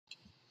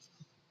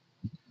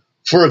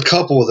For a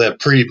couple that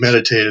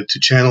premeditated to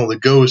channel the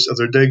ghost of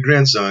their dead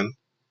grandson,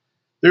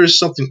 there is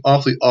something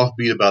awfully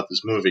offbeat about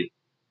this movie.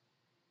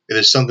 It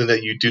is something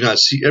that you do not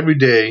see every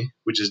day,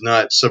 which is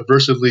not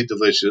subversively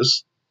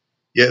delicious,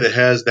 yet it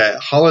has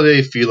that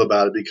holiday feel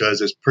about it because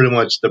it's pretty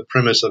much the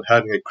premise of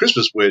having a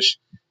Christmas wish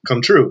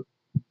come true.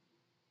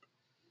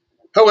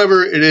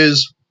 However, it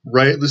is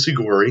riotously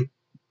gory,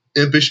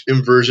 impish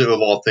inversion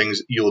of all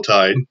things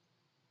Yuletide,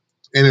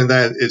 and in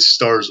that it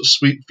stars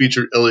sweet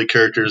featured LA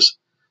characters,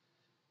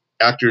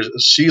 actors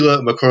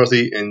Sheila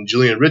McCarthy and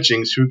Julian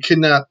Richings, who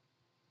kidnap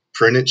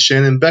pregnant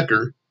Shannon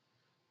Becker,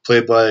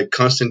 played by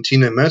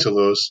Constantina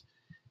Mantelos,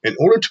 in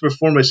order to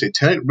perform a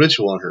satanic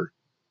ritual on her.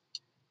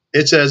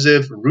 It's as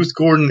if Ruth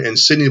Gordon and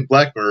Sidney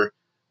Blackmer,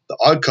 the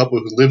odd couple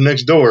who live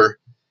next door,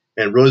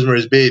 and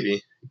Rosemary's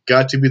Baby,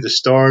 got to be the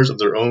stars of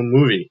their own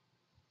movie.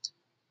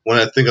 When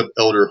I think of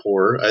elder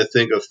horror, I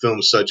think of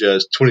films such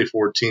as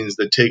 2014's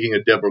The Taking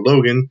of Deborah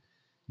Logan,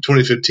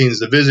 2015's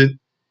The Visit,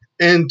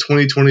 and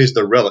 2020's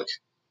The Relic.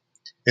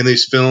 In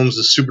these films,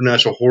 the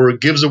supernatural horror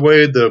gives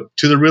away to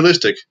the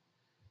realistic,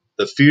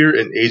 the fear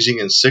in aging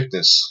and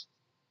sickness.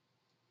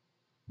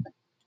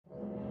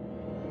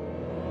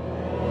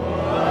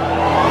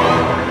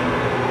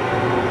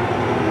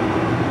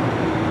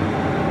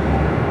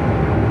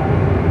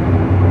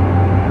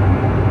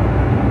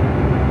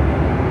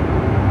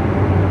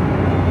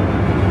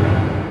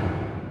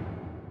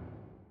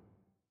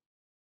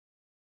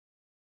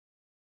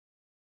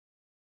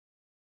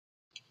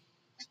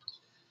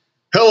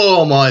 Hello,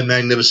 all my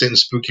magnificent and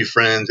spooky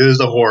friends. It is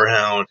the Horror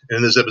Hound, and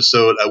in this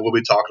episode, I will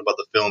be talking about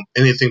the film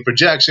Anything for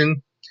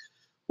Jackson,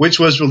 which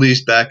was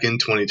released back in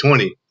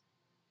 2020.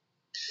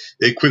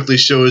 It quickly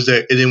shows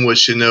that anyone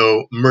should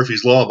know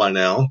Murphy's Law by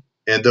now,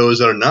 and those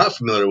that are not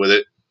familiar with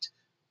it,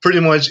 pretty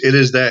much it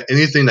is that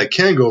anything that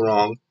can go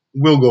wrong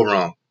will go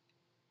wrong.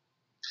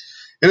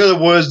 In other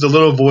words, the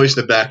little voice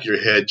in the back of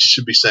your head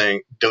should be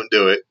saying, don't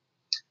do it.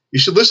 You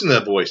should listen to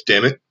that voice,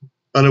 damn it.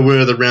 Unaware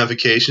of the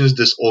ramifications,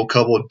 this old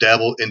couple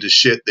dabble into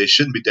shit they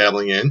shouldn't be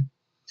dabbling in.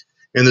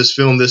 In this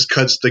film, this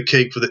cuts the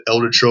cake for the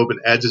elder trope and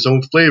adds its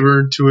own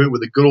flavor to it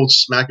with a good old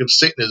smack of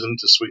Satanism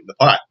to sweeten the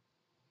pot.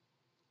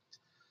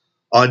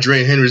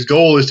 Audrey and Henry's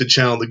goal is to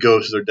channel the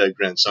ghost of their dead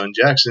grandson,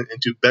 Jackson,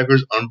 into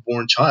Becker's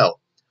unborn child.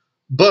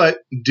 But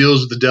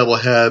deals with the devil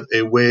have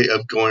a way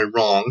of going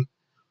wrong,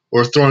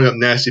 or throwing up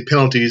nasty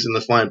penalties in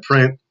the fine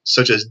print,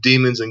 such as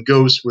demons and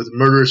ghosts with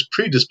murderous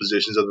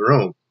predispositions of their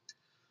own.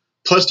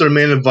 Plus, their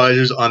main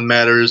advisors on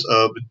matters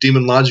of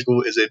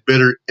demonological is a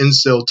bitter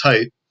incel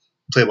type,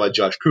 played by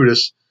Josh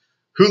Crudis,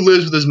 who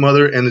lives with his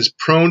mother and is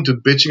prone to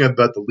bitching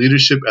about the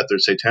leadership at their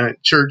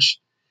satanic church,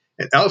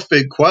 an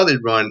outfit quietly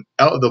run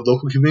out of the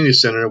local community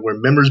center where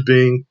members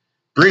bring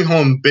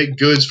home baked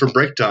goods for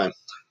break time.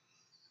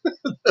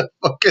 The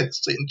fucking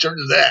Satan church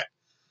is that?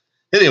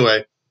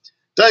 Anyway,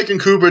 Dyke and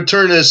Cooper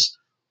turn this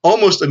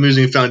almost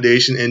amusing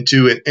foundation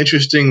into an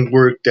interesting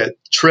work that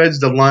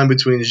treads the line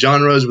between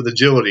genres with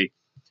agility.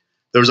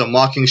 There's a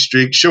mocking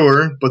streak,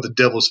 sure, but the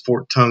devil's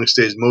forked tongue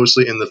stays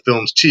mostly in the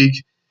film's cheek.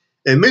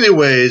 In many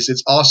ways,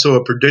 it's also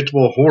a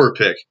predictable horror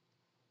pick.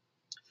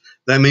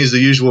 That means the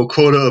usual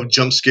quota of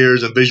jump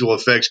scares and visual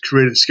effects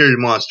created scary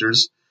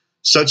monsters,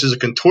 such as a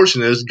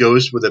contortionist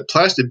ghost with a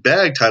plastic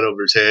bag tied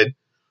over his head,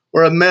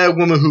 or a mad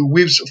woman who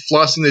weeps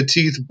flossing the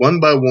teeth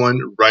one by one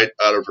right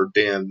out of her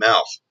damn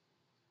mouth.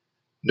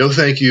 No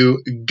thank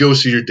you, go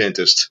see your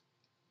dentist.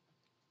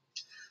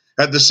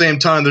 At the same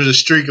time, there's a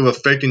streak of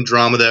affecting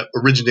drama that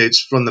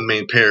originates from the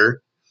main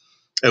pair,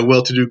 a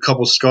well-to-do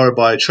couple scarred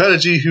by a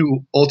tragedy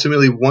who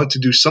ultimately want to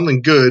do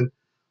something good,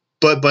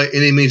 but by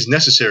any means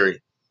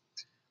necessary.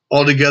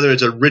 Altogether,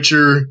 it's a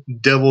richer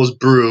devil's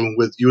brew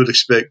with, you would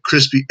expect,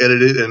 crispy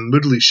edited and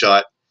moodily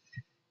shot,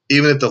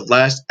 even if the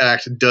last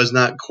act does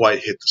not quite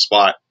hit the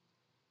spot.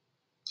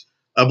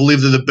 I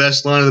believe that the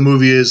best line of the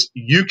movie is,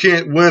 "You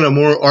can't win a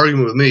moral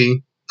argument with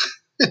me.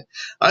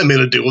 I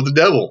made a deal with the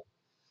devil."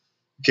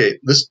 Okay,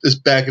 let's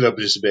back it up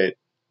just a bit.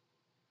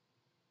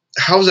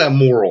 How's that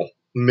moral?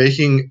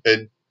 Making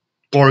a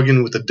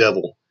bargain with the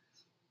devil.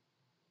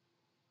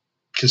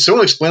 Can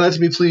someone explain that to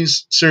me,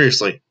 please?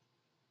 Seriously.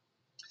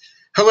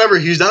 However,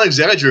 he's not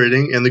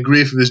exaggerating, and the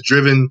grief has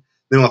driven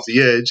them off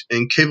the edge.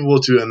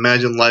 Incapable to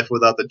imagine life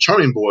without the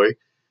charming boy,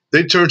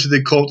 they turn to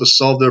the occult to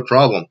solve their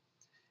problem.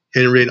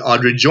 Henry and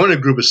Audrey join a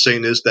group of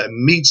Satanists that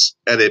meets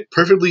at a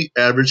perfectly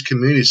average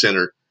community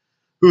center,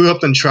 who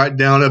help them track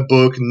down a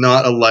book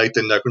not unlike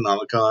the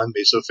Necronomicon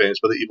made so famous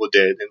by the Evil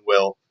Dead, and,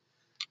 well,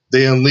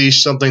 they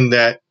unleash something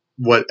that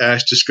what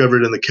Ash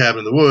discovered in the cabin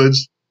in the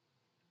woods.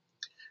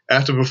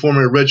 After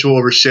performing a ritual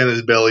over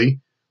Shannon's belly,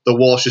 the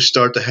Walshes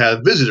start to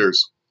have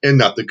visitors, and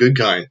not the good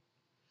kind.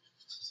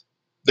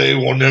 They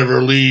will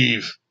never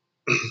leave.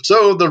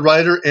 So the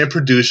writer and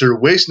producer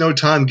waste no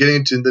time getting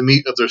into the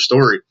meat of their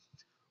story,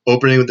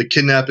 opening with the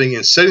kidnapping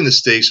and setting the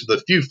stakes with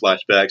a few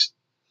flashbacks.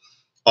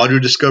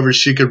 Audrey discovers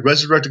she could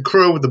resurrect a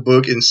crow with the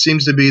book and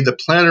seems to be the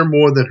planner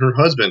more than her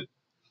husband,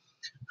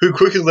 who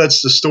quickly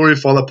lets the story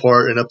fall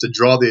apart enough to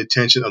draw the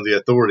attention of the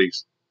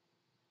authorities.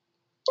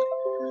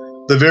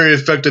 The very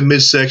effective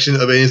midsection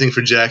of Anything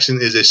for Jackson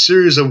is a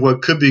series of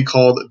what could be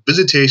called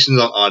visitations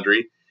on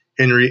Audrey,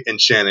 Henry,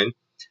 and Shannon.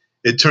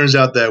 It turns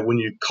out that when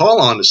you call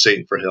on to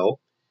Satan for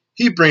help,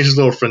 he brings his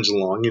little friends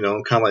along,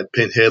 kind of like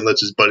Pinhead lets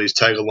his buddies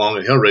tag along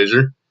in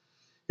Hellraiser.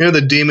 The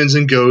demons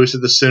and ghosts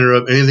at the center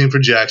of Anything for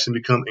Jackson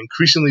become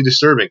increasingly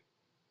disturbing,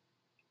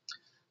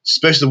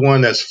 especially the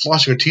one that's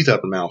flossing her teeth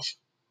out her mouth.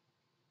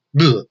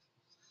 Ugh.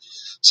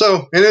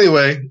 So, and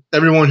anyway,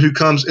 everyone who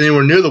comes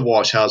anywhere near the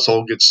Walsh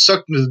household gets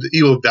sucked into the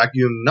evil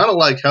vacuum, not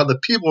unlike how the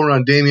people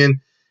around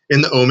Damien in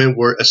The Omen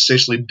were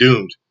essentially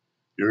doomed.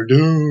 You're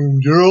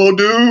doomed. You're all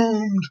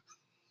doomed.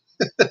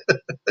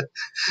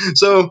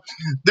 So,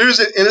 there's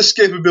an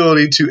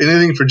inescapability to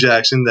Anything for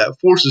Jackson that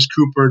forces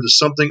Cooper into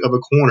something of a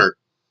corner.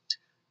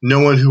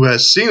 No one who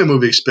has seen a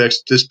movie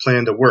expects this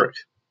plan to work.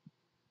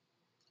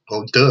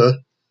 Well, duh.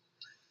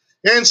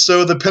 And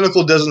so the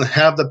Pinnacle doesn't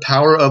have the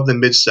power of the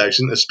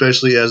midsection,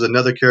 especially as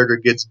another character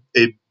gets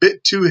a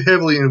bit too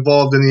heavily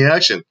involved in the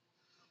action.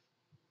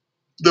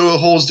 Though it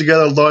holds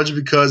together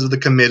largely because of the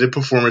committed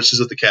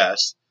performances of the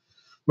cast,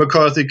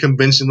 McCarthy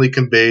convincingly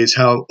conveys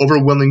how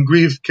overwhelming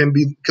grief can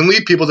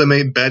lead people to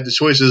make bad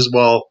choices,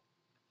 while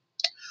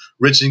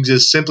Richings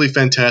is simply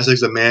fantastic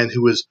as a man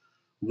who is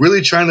really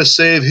trying to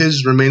save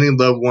his remaining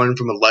loved one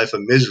from a life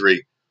of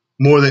misery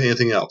more than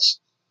anything else.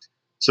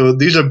 So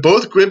these are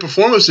both great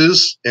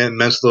performances, and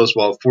Mencelos,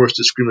 while forced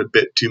to scream a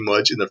bit too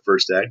much in the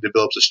first act,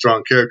 develops a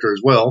strong character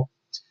as well,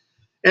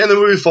 and the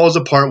movie falls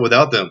apart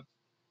without them.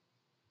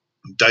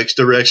 Dyke's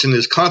direction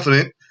is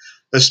confident,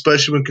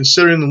 especially when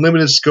considering the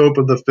limited scope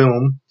of the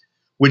film,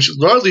 which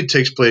largely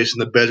takes place in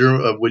the bedroom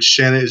of which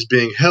Shannon is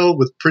being held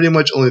with pretty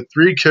much only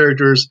 3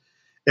 characters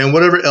and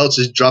whatever else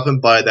is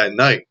dropping by that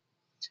night.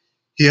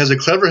 He has a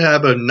clever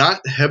habit of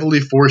not heavily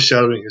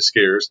foreshadowing his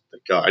scares,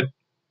 thank God.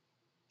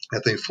 I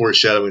think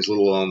foreshadowing is a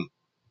little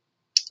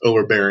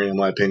overbearing in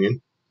my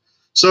opinion.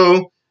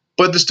 So,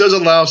 but this does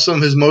allow some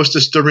of his most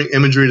disturbing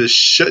imagery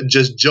to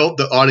just jolt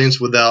the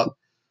audience without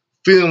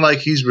feeling like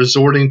he's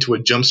resorting to a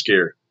jump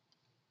scare.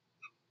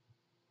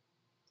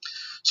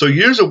 So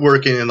years of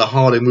working in the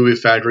holiday movie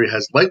factory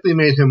has likely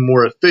made him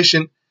more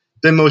efficient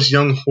than most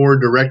young horror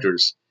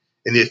directors,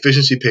 and the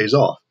efficiency pays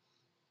off.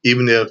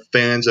 Even if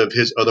fans of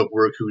his other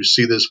work who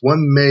see this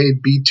one may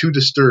be too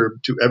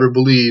disturbed to ever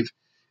believe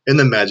in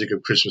the magic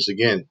of Christmas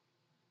again.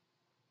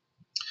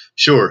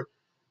 Sure,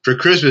 for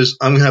Christmas,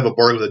 I'm going to have a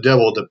bargain with the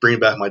devil to bring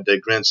back my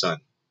dead grandson.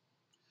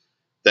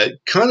 That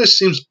kind of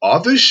seems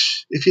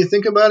offish if you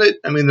think about it.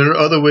 I mean, there are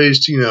other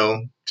ways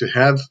to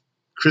have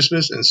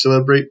Christmas and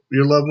celebrate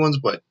your loved ones,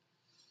 but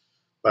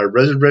by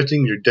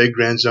resurrecting your dead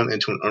grandson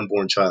into an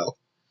unborn child,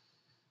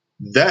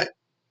 that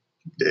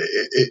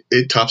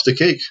it tops the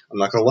cake. I'm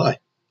not going to lie.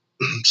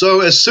 So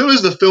as soon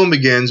as the film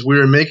begins, we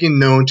are making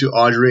known to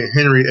Audrey and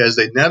Henry as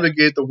they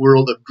navigate the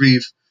world of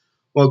grief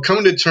while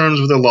coming to terms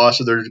with the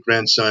loss of their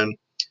grandson.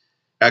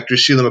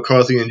 Actors Sheila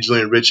McCarthy and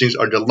Julian Richings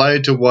are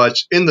delighted to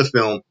watch in the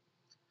film.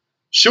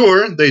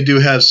 Sure, they do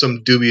have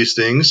some dubious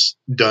things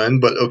done,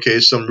 but okay,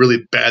 some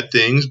really bad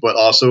things, but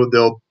also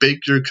they'll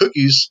bake your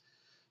cookies.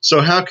 So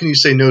how can you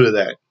say no to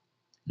that?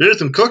 Here's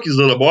some cookies,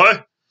 little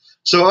boy.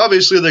 So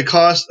obviously the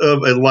cost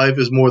of a life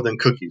is more than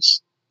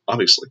cookies,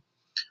 obviously.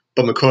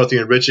 But McCarthy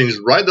and Richings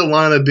ride the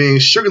line of being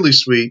sugarly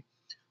sweet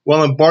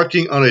while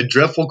embarking on a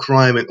dreadful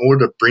crime in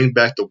order to bring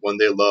back the one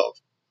they love.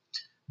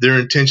 Their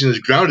intention is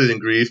grounded in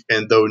grief,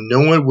 and though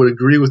no one would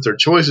agree with their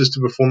choices to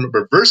perform a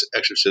perverse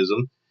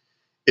exorcism,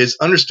 it's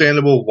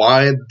understandable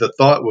why the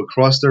thought would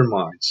cross their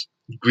minds.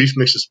 Grief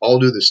makes us all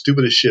do the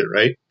stupidest shit,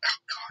 right? Oh,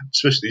 God,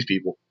 especially these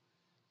people.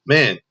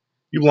 Man,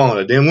 you belong on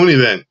a damn loony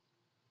bin.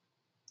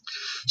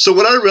 So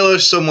what I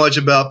relished so much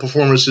about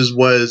performances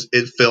was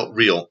it felt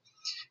real.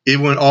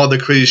 Even when all the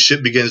crazy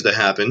shit begins to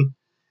happen,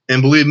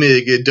 and believe me,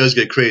 it does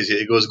get crazy.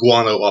 It goes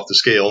guano off the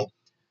scale.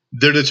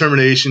 Their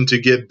determination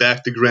to get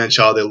back the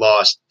grandchild they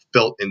lost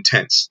felt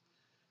intense.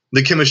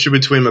 The chemistry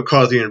between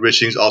McCarthy and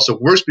Richings also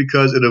works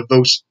because it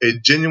evokes a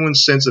genuine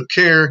sense of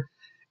care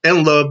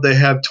and love they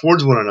have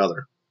towards one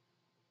another.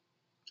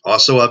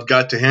 Also, I've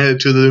got to hand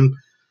it to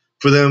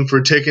them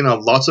for taking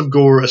on lots of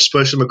gore,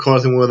 especially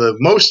McCarthy in one of the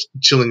most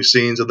chilling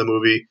scenes of the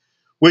movie,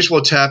 which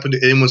will tap into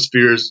anyone's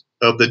fears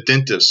of the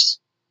dentist,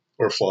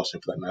 or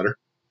flossing for that matter.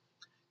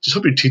 Just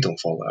hope your teeth don't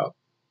fall out.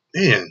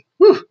 Man,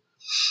 whew.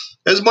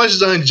 As much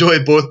as I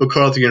enjoy both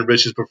McCarthy and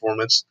Rich's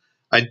performance,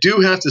 I do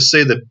have to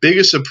say the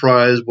biggest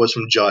surprise was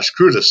from Josh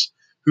Crudis,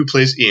 who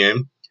plays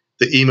Ian,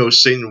 the emo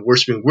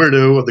Satan-worshipping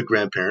weirdo of the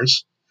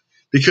grandparents.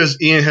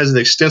 Because Ian has an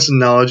extensive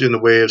knowledge in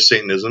the way of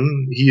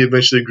Satanism, he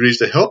eventually agrees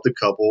to help the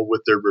couple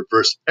with their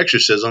reverse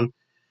exorcism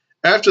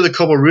after the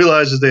couple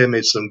realizes they have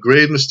made some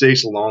grave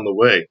mistakes along the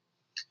way.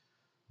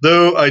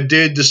 Though I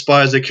did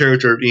despise the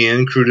character of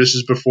Ian,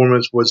 Crudis'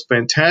 performance was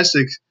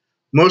fantastic,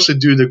 mostly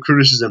due to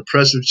Crudis'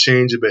 impressive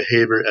change of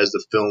behavior as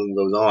the film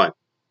goes on.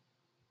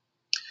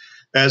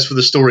 As for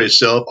the story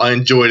itself, I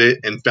enjoyed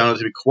it and found it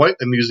to be quite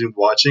amusing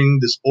watching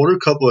this older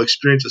couple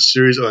experience a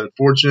series of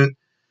unfortunate,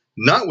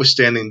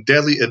 notwithstanding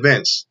deadly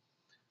events.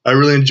 I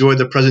really enjoyed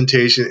the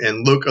presentation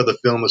and look of the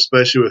film,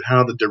 especially with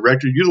how the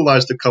director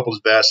utilized the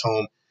couple's vast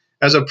home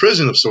as a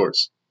prison of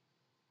sorts.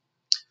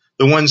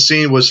 The one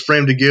scene was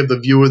framed to give the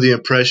viewer the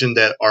impression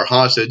that our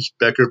hostage,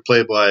 Becker,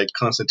 played by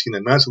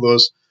Konstantina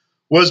Mantalos,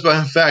 was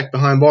in fact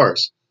behind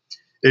bars.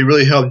 It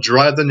really helped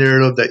drive the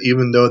narrative that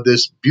even though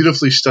this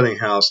beautifully stunning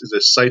house is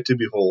a sight to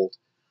behold,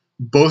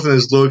 both in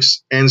its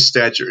looks and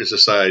stature in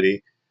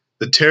society,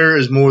 the terror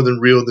is more than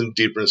real than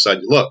deeper inside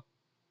you look.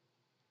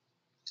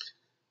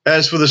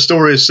 As for the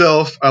story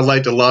itself, I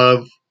liked a lot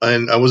of,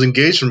 and I was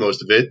engaged for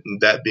most of it.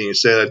 And that being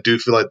said, I do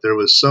feel like there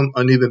was some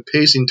uneven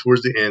pacing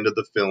towards the end of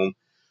the film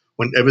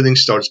when everything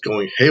starts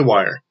going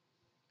haywire.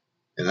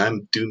 And I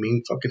do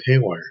mean fucking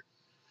haywire.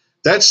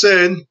 That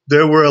said,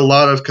 there were a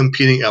lot of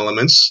competing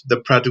elements.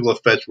 The practical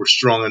effects were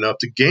strong enough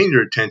to gain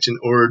your attention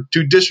or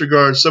to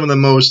disregard some of the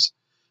most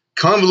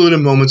convoluted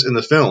moments in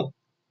the film.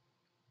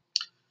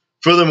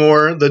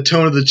 Furthermore, the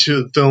tone of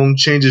the film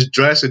changes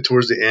drastically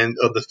towards the end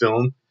of the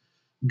film,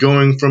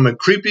 going from a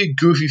creepy,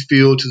 goofy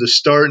feel to the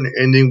start and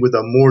ending with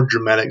a more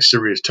dramatic,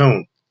 serious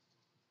tone.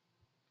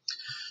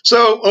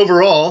 So,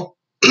 overall,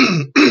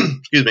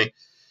 excuse me,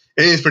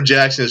 Anything for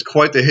Jackson is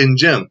quite the hidden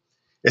gem.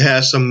 It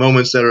has some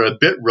moments that are a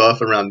bit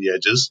rough around the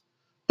edges,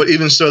 but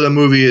even so, the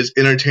movie is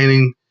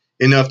entertaining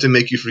enough to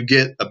make you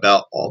forget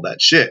about all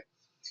that shit.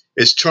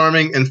 It's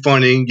charming and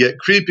funny, yet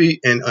creepy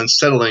and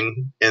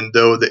unsettling, and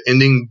though the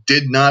ending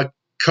did not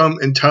come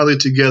entirely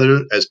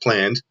together as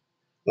planned,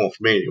 well,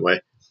 for me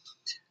anyway,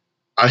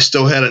 I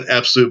still had an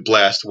absolute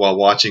blast while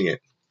watching it.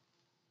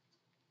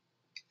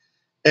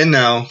 And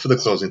now for the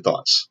closing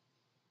thoughts.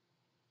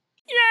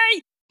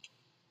 Yay!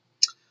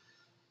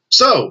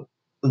 So,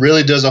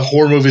 really does a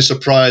horror movie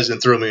surprise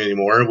and thrill me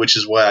anymore, which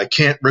is why I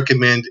can't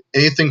recommend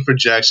anything for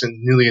Jackson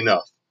nearly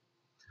enough.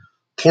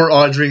 Poor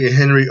Audrey and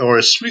Henry are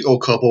a sweet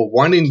old couple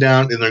winding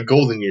down in their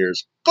golden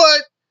years,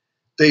 but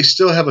they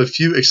still have a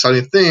few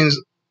exciting things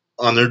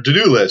on their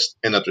to-do list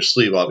and up their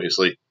sleeve,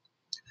 obviously.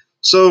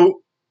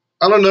 So,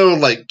 I don't know,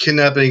 like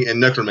kidnapping and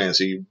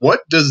necromancy.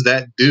 What does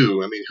that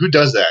do? I mean, who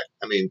does that?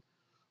 I mean,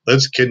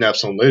 let's kidnap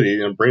some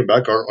lady and bring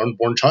back our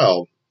unborn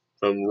child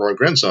from our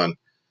grandson.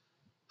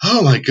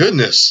 Oh my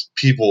goodness,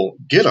 people,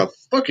 get a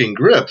fucking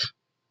grip.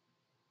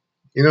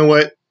 You know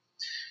what?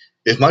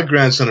 If my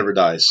grandson ever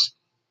dies,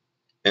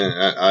 and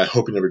I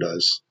hope he never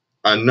does,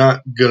 I'm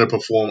not going to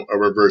perform a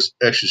reverse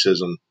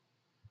exorcism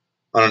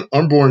on an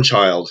unborn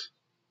child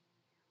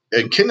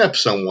and kidnap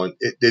someone.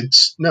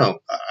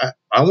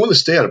 I want to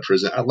stay out of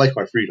prison. I like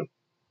my freedom.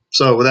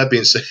 So with that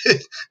being said,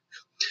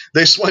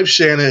 they swipe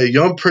Shanna, a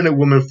young pregnant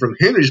woman from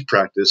Henry's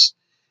practice,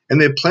 and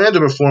they plan to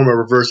perform a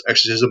reverse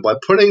exorcism by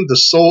putting the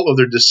soul of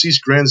their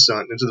deceased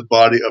grandson into the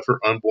body of her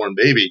unborn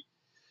baby.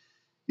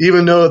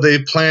 Even though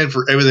they plan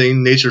for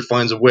everything, nature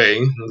finds a way,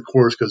 of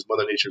course, because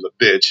Mother Nature's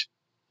a bitch.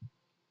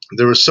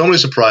 There were so many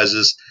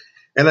surprises,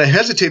 and I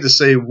hesitate to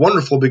say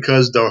wonderful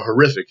because they're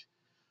horrific.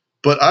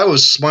 But I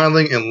was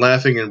smiling and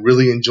laughing and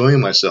really enjoying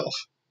myself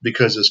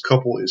because this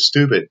couple is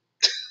stupid.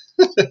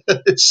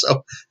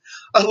 So,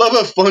 I love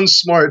a fun,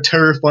 smart,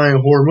 terrifying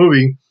horror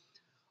movie.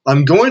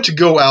 I'm going to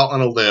go out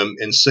on a limb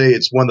and say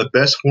it's one of the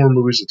best horror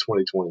movies of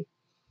 2020.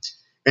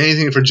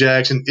 Anything for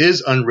Jackson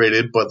is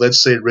unrated, but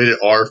let's say rated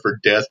R for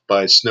death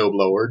by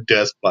snowblower,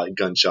 death by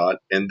gunshot,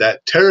 and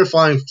that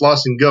terrifying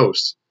flossing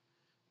ghost.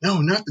 No,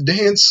 not the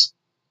dance.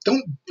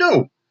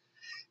 No.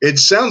 It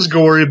sounds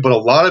gory, but a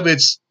lot of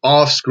it's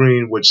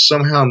off-screen, which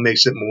somehow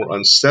makes it more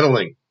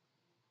unsettling.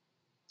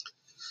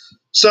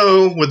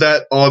 So, with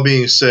that all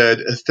being said,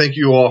 thank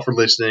you all for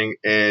listening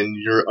and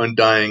your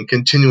undying,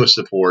 continuous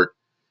support.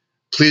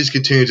 Please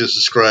continue to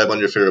subscribe on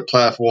your favorite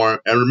platform,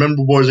 and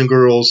remember, boys and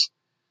girls,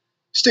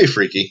 stay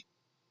freaky.